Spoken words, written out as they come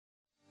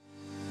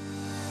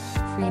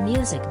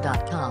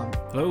freemusic.com.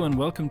 Hello and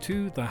welcome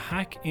to the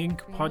Hack Inc.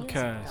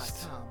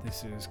 podcast.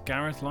 This is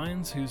Gareth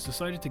Lyons, who's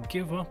decided to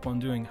give up on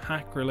doing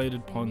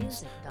hack-related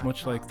puns,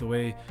 much like the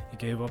way he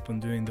gave up on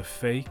doing the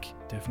fake,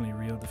 definitely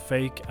real, the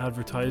fake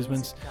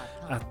advertisements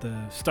at the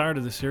start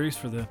of the series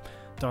for the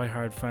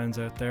die-hard fans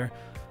out there.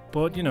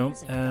 But,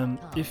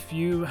 if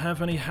you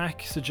have any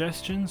hack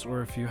suggestions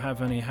or if you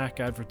have any hack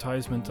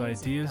advertisement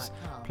ideas,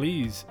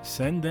 please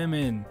send them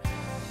in.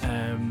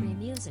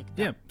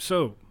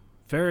 So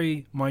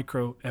very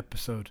micro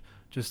episode.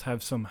 Just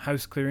have some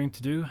house clearing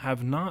to do.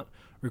 Have not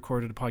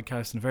recorded a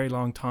podcast in a very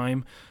long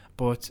time,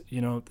 but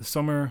the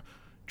summer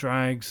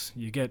drags,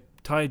 you get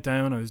tied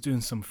down. I was doing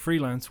some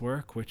freelance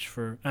work, which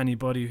for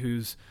anybody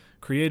who's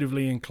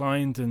creatively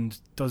inclined and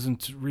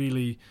doesn't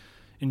really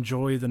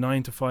enjoy the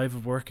 9 to 5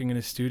 of working in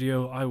a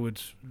studio,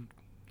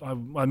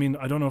 I mean,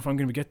 I don't know if I'm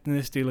going to be getting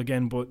this deal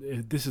again, but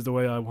this is the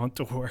way I want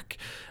to work.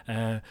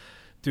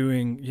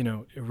 Doing,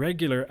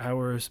 irregular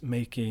hours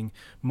making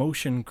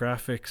motion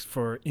graphics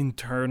for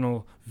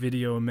internal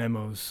video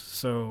memos.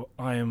 So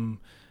I am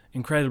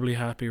incredibly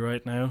happy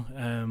right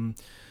now.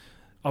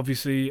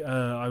 Obviously,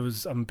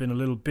 I've been a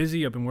little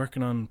busy. I've been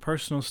working on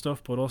personal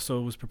stuff, but also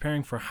was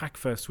preparing for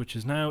Hackfest, which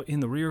is now in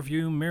the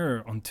rearview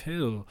mirror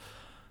until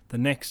the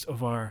next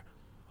of our,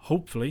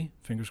 hopefully,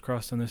 fingers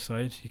crossed on this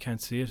side. You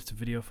can't see it. It's a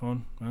video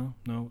phone. Well,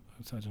 no,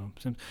 I don't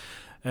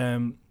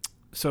know.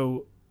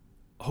 So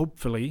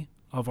hopefully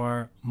of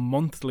our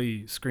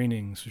monthly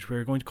screenings, which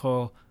we're going to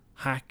call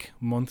Hack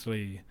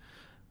Monthly,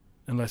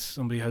 unless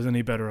somebody has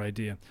any better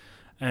idea.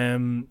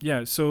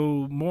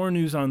 So more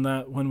news on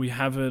that when we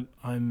have it.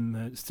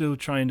 I'm still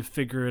trying to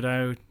figure it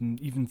out and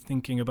even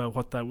thinking about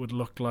what that would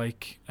look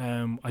like.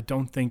 I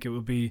don't think it will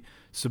be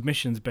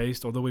submissions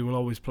based, although we will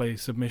always play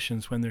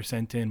submissions when they're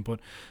sent in. But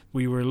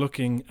we were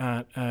looking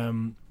at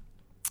the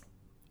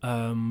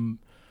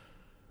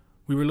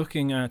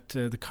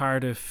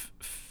Cardiff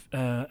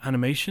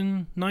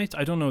animation night.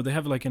 I don't know, they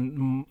have like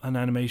an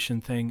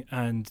animation thing,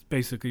 and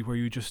basically where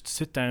you just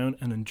sit down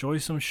and enjoy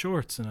some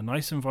shorts in a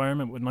nice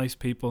environment with nice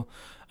people,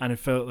 and it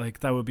felt like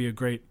that would be a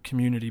great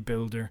community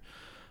builder.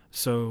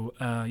 So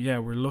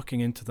we're looking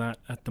into that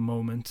at the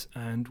moment,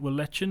 and we'll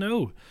let you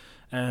know.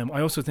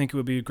 I also think it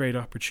would be a great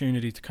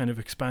opportunity to kind of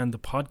expand the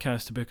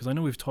podcast a bit, because I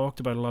know we've talked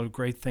about a lot of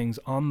great things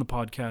on the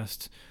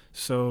podcast,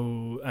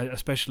 so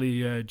especially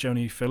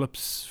Joni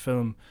Phillips'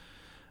 film.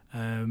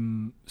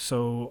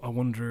 So I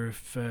wonder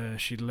if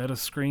she'd let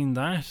us screen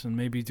that and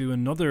maybe do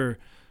another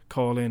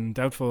call-in.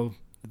 Doubtful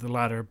the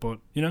latter, but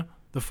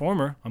the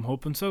former, I'm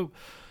hoping so.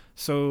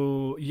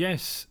 So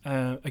yes,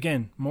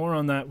 again, more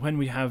on that when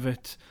we have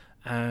it.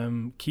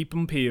 Keep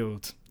them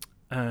peeled.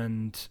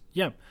 And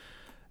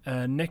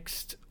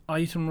next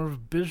item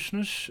of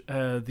business,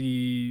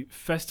 the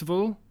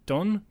festival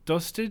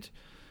dusted.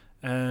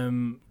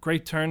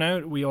 Great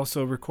turnout. We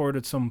also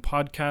recorded some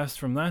podcasts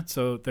from that,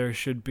 so there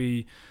should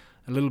be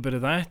a little bit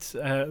of that.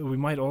 We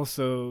might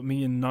also,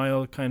 me and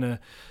Niall, kind of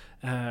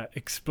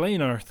explain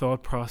our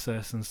thought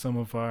process and some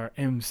of our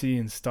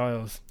MCing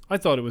styles. I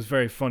thought it was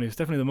very funny. It's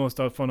definitely the most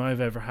fun I've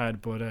ever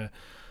had, but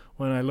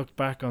when I looked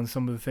back on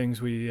some of the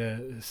things we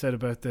said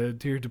about the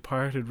dear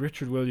departed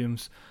Richard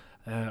Williams,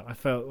 I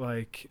felt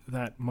like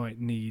that might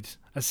need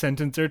a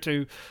sentence or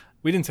two.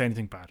 We didn't say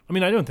anything bad. I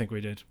mean, I don't think we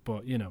did,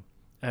 but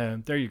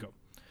there you go.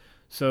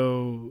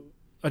 So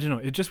I don't know,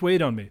 it just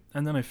weighed on me,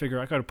 and then I figure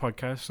I got a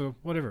podcast, so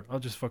whatever, I'll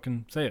just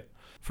fucking say it.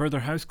 Further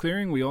house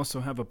clearing, we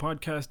also have a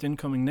podcast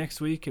incoming next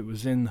week. It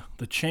was in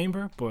the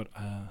chamber, but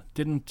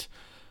didn't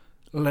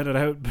let it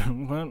out.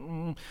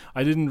 Well,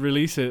 I didn't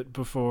release it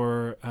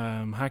before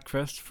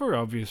Hackfest for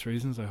obvious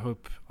reasons. I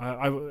hope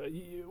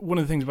one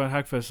of the things about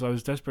Hackfest is I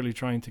was desperately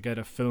trying to get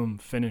a film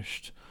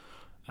finished,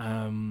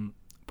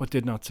 but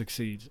did not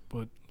succeed.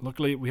 But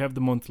luckily we have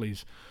the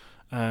monthlies.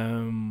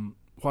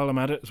 While I'm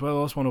at it as well, I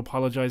also want to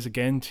apologize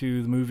again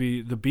to the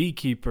movie The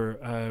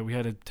Beekeeper. We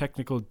had a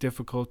technical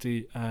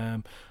difficulty,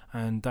 and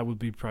that will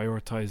be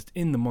prioritized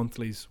in the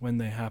monthlies when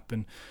they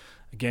happen.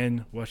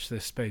 Again, watch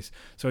this space.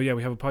 So we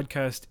have a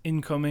podcast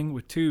incoming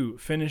with 2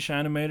 Finnish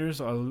animators.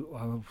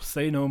 I'll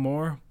say no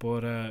more,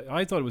 but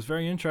I thought it was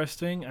very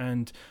interesting,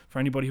 and for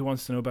anybody who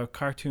wants to know about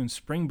Cartoon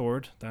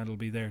Springboard, that'll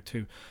be there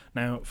too.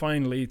 Now,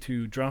 finally,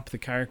 to drop the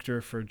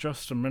character for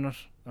just a minute.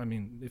 I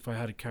mean, if I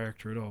had a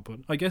character at all,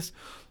 but I guess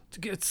to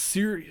get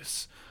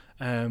serious,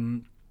 I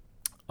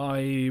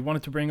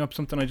wanted to bring up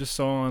something I just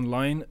saw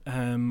online,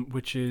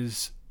 which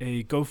is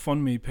a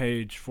GoFundMe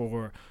page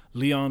for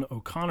Leon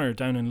O'Connor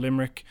down in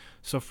Limerick,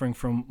 suffering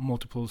from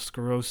multiple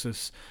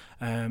sclerosis.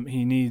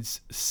 He needs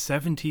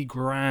 70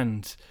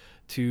 grand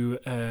to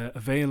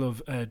avail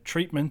of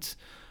treatment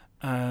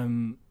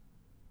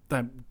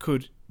that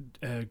could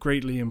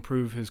greatly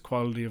improve his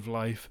quality of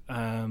life.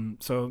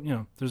 So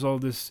there's all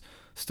this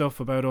stuff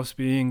about us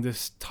being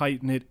this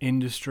tight-knit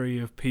industry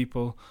of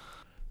people,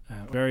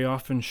 very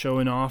often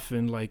showing off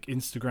in like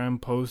Instagram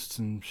posts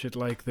and shit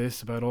like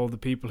this about all the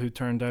people who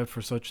turned out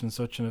for such and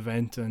such an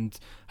event, and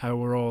how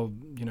we're all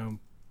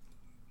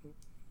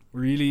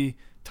really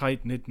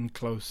tight-knit and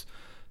close.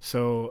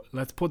 So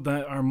let's put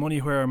our money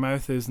where our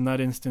mouth is in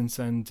that instance.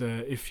 And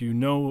if you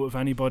know of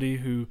anybody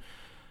who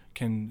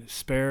can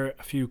spare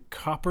a few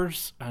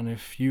coppers, and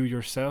if you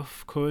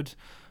yourself could,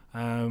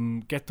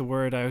 get the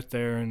word out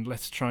there, and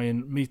let's try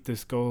and meet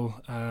this goal,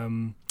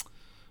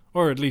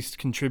 or at least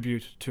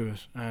contribute to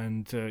it.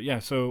 And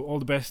so all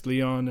the best,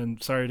 Leon,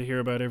 and sorry to hear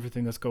about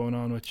everything that's going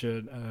on with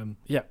you.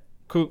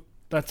 Cool,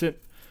 that's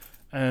it.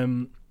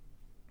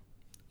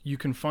 You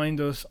can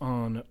find us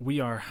on We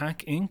Are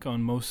Hack Inc.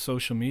 on most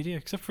social media,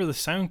 except for the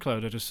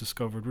SoundCloud I just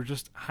discovered. We're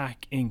just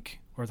Hack Inc.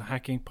 or the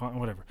Hack Inc.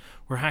 Whatever.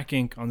 We're Hack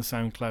Inc. on the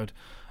SoundCloud.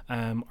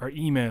 Our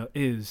email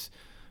is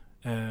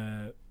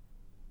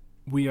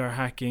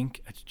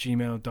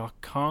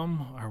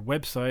wearehackink@gmail.com. Our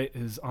website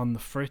is on the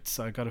fritz.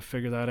 I got to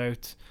figure that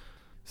out.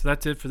 So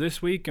that's it for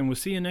this week, and we'll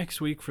see you next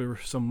week for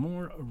some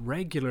more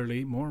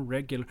regularly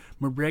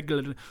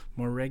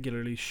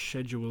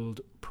scheduled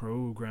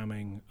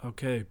programming.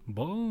 Okay,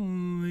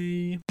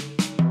 bye.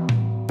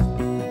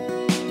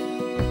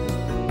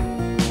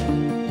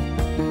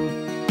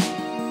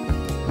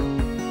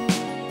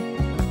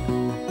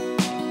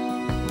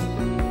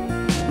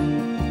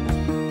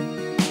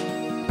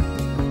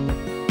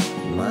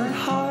 My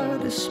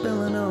heart is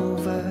spilling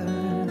over,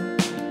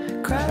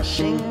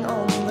 crashing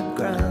on the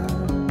ground.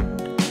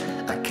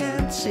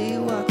 See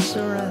what's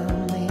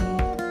around me,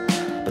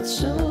 but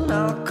soon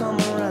I'll come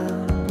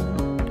around.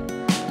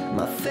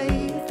 My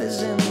faith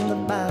is in the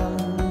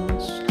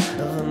bounds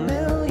of a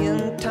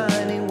million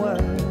tiny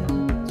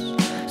words,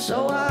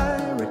 so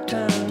I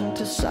return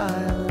to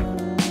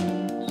silence.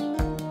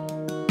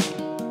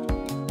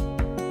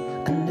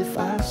 And if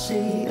I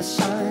see a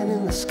sign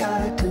in the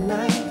sky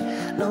tonight,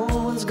 no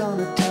one's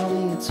gonna tell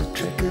me it's a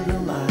trick of the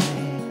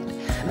light.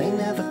 May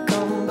never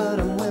come, but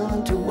I'm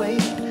willing to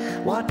wait.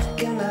 What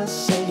can I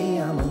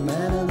say? I'm a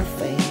man of the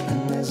faith,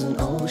 and there's an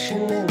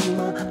ocean in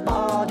my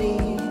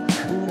body,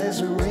 and there's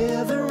a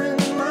river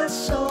in my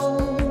soul,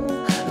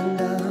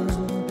 and I'm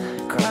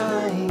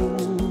crying.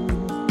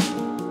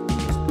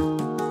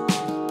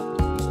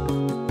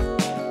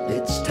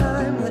 It's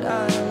time that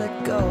I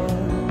let go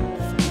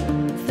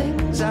of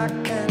things I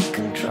can't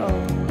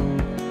control.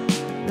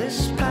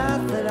 This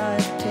path that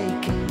I've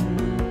taken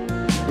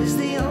is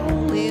the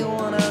only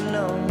one I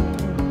know.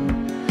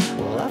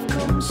 Well, I've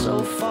come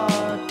so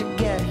far to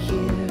get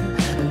here,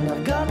 and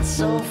I've got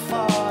so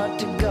far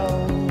to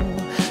go,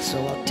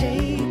 so I'll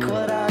take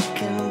what I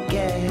can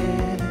get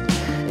in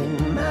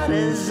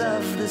matters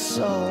of the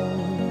soul.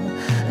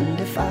 And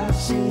if I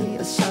see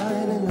a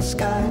sign in the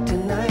sky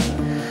tonight,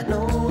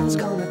 no one's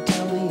gonna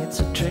tell me it's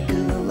a trick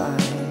of the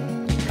light.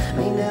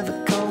 May never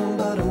come,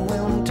 but I'm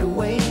willing to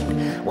wait.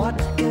 What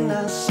can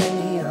I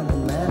say? I'm a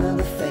man of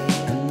the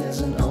faith, and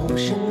there's an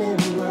ocean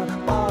in my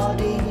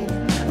body,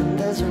 and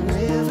there's a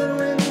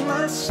river in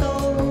my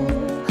soul,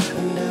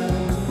 and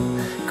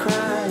I'm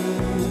crying.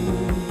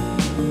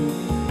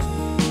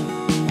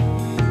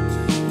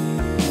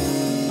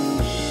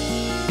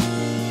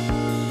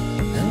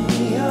 And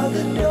we are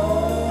the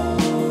door,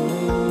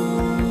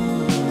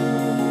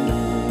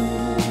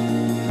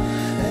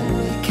 and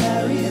we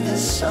carry the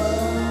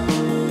sun,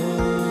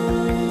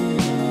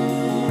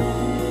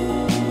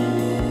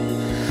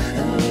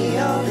 and we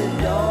are the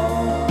door,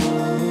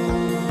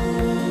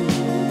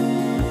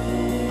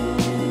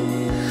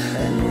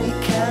 and we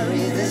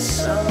carry the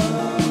sun.